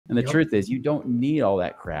And the truth is, you don't need all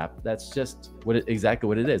that crap. That's just exactly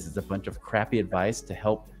what it is. It's a bunch of crappy advice to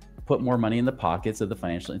help put more money in the pockets of the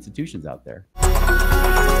financial institutions out there.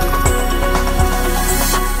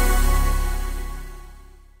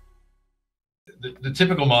 The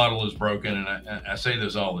typical model is broken, and I say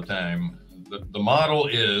this all the time. The model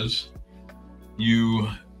is you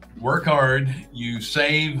work hard, you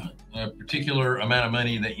save a particular amount of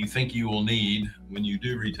money that you think you will need when you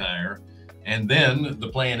do retire, and then the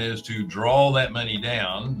plan is to draw that money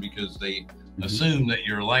down because they assume that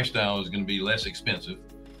your lifestyle is going to be less expensive,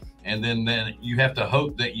 and then you have to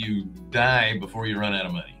hope that you die before you run out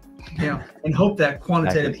of money. Yeah, and hope that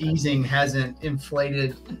quantitative easing hasn't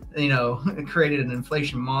inflated, created an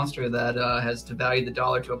inflation monster that has devalued the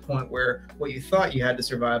dollar to a point where what you thought you had to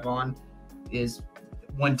survive on is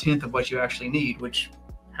 1/10 of what you actually need, which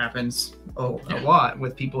happens a lot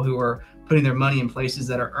with people who are putting their money in places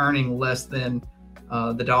that are earning less than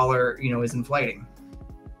the dollar, is inflating.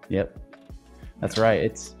 Yep, that's right.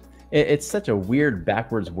 It's such a weird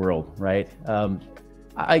backwards world, right?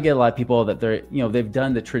 I get a lot of people that they've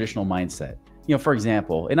done the traditional mindset. For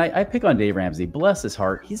example, and I pick on Dave Ramsey, bless his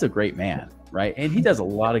heart. He's a great man, right? And he does a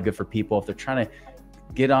lot of good for people. If they're trying to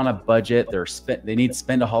get on a budget, they need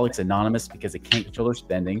Spendaholics Anonymous because they can't control their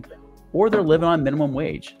spending, or they're living on minimum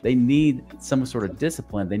wage. They need some sort of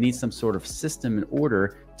discipline. They need some sort of system in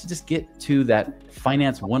order to just get to that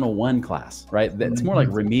finance 101 class, right? It's more like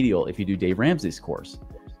remedial if you do Dave Ramsey's course.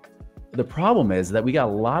 The problem is that we got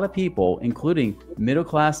a lot of people, including middle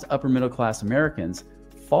class to upper middle class Americans,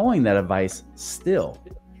 following that advice still.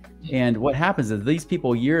 And what happens is these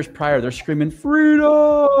people years prior, they're screaming freedom,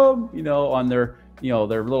 on their,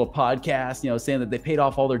 their little podcast, saying that they paid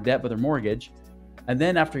off all their debt with their mortgage. And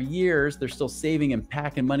then after years, they're still saving and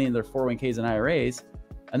packing money in their 401ks and IRAs.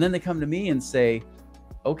 And then they come to me and say,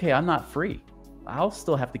 okay, I'm not free. I'll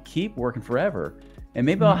still have to keep working forever. And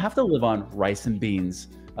maybe I'll have to live on rice and beans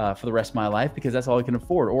for the rest of my life because that's all I can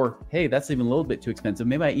afford. Or, hey, that's even a little bit too expensive.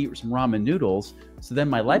 Maybe I eat some ramen noodles. So then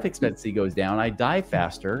my life expectancy goes down. I die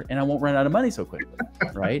faster and I won't run out of money so quickly,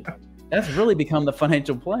 right? That's really become the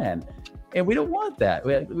financial plan. And we don't want that.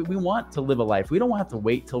 We want to live a life. We don't have to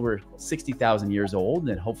wait till we're 60,000 years old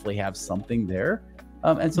and hopefully have something there.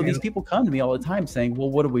 And so these people come to me all the time saying, well,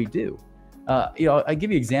 what do we do? I give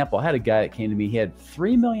you an example. I had a guy that came to me. He had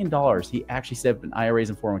 $3 million. He actually set up in IRAs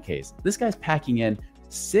and 401ks. This guy's packing in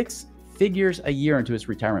 6 figures a year into his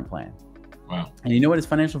retirement plan. Wow. And you know what his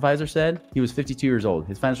financial advisor said? He was 52 years old.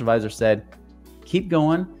 His financial advisor said, keep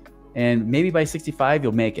going. And maybe by 65,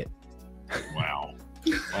 you'll make it. Wow.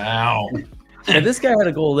 Wow. And this guy had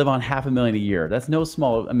a goal to live on $500,000 a year. That's no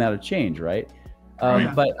small amount of change, right?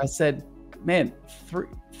 But I said, man,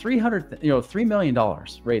 $3 million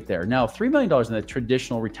right there. Now, $3 million in the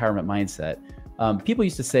traditional retirement mindset. People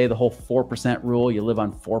used to say the whole 4% rule, you live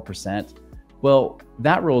on 4%. Well,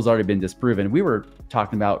 that rule has already been disproven. We were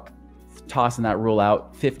talking about tossing that rule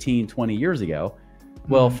out 15, 20 years ago.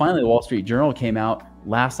 Well, finally, the Wall Street Journal came out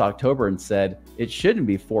last October and said it shouldn't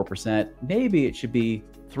be 4%. Maybe it should be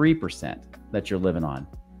 3% that you're living on.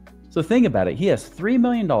 So think about it. He has $3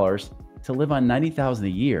 million to live on $90,000 a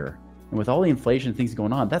year. And with all the inflation things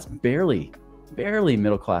going on, that's barely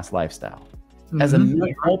middle-class lifestyle. As a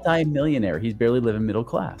multi-millionaire, he's barely living middle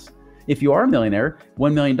class. If you are a millionaire,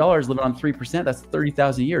 $1 million living on 3%, that's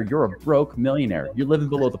 $30,000 a year. You're a broke millionaire. You're living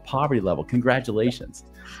below the poverty level. Congratulations.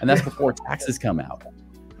 And that's before taxes come out.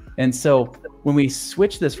 And so when we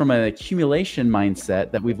switch this from an accumulation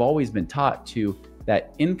mindset that we've always been taught to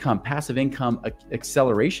that passive income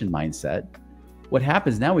acceleration mindset, what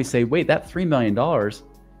happens now, we say, wait, that $3 million,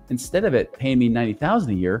 instead of it paying me $90,000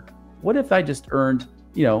 a year, what if I just earned,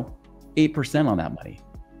 8% on that money?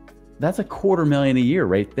 That's $250,000 a year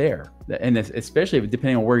right there. And especially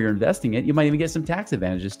depending on where you're investing it, you might even get some tax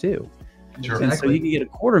advantages too. Sure. And so you can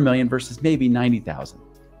get $250,000 versus maybe 90,000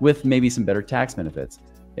 with maybe some better tax benefits.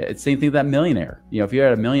 It's the same thing with that millionaire. If you're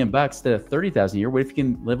at $1 million instead of 30,000 a year, what if you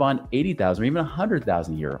can live on 80,000 or even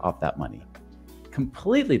 100,000 a year off that money?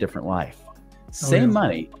 Completely different life. Same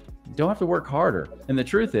money. Don't have to work harder. And the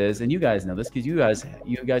truth is, and you guys know this because you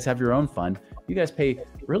guys have your own fund. You guys pay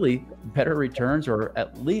really better returns, or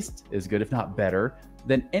at least as good, if not better,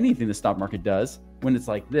 than anything the stock market does when it's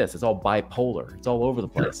like this. It's all bipolar. It's all over the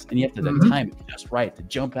place. And you have to time it just right to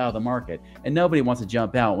jump out of the market. And nobody wants to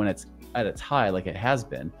jump out when it's at its high like it has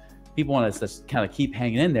been. People want to just kind of keep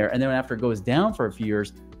hanging in there. And then after it goes down for a few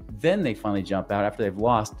years, then they finally jump out after they've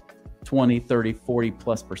lost 20, 30,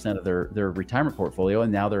 40+% of their retirement portfolio.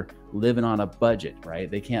 And now they're living on a budget, right?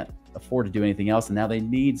 They can't afford to do anything else. And now they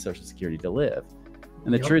need Social Security to live.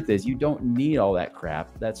 And the Yep. truth is, you don't need all that crap.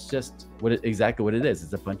 That's just exactly what it is.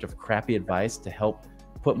 It's a bunch of crappy advice to help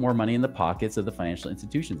put more money in the pockets of the financial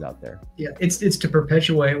institutions out there. Yeah, it's to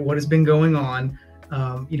perpetuate what has been going on.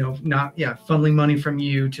 Not funneling money from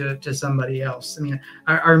you to somebody else. I mean,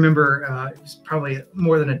 I remember it was probably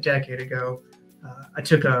more than a decade ago. I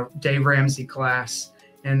took a Dave Ramsey class,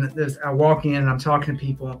 and I walk in and I'm talking to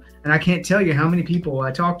people, and I can't tell you how many people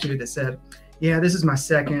I talked to that said, "Yeah, this is my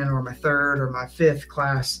second or my third or my fifth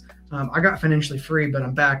class. I got financially free, but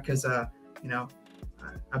I'm back because I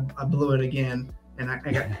blew it again." And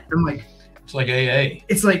I'm like, it's like AA.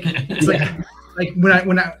 It's like when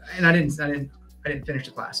I didn't finish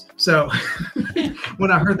the class. So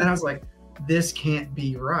when I heard that, I was like, this can't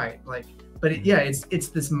be right. It's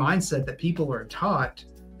this mindset that people are taught.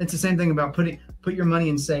 It's the same thing about put your money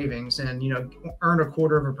in savings and, earn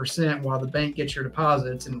 0.25% while the bank gets your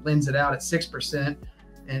deposits and lends it out at 6%.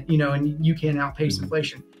 And, and you can't outpace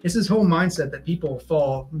inflation. It's this whole mindset that people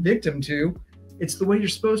fall victim to. It's the way you're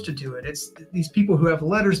supposed to do it. It's these people who have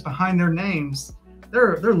letters behind their names.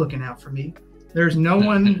 They're looking out for me. There's no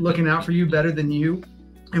one looking out for you better than you.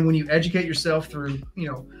 And when you educate yourself through,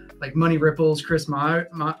 like Money Ripples, Chris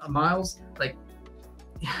Miles, like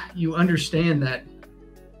you understand that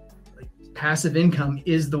passive income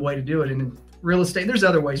is the way to do it. And in real estate, there's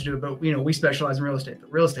other ways to do it, but we specialize in real estate.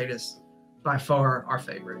 But real estate is by far our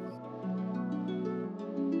favorite.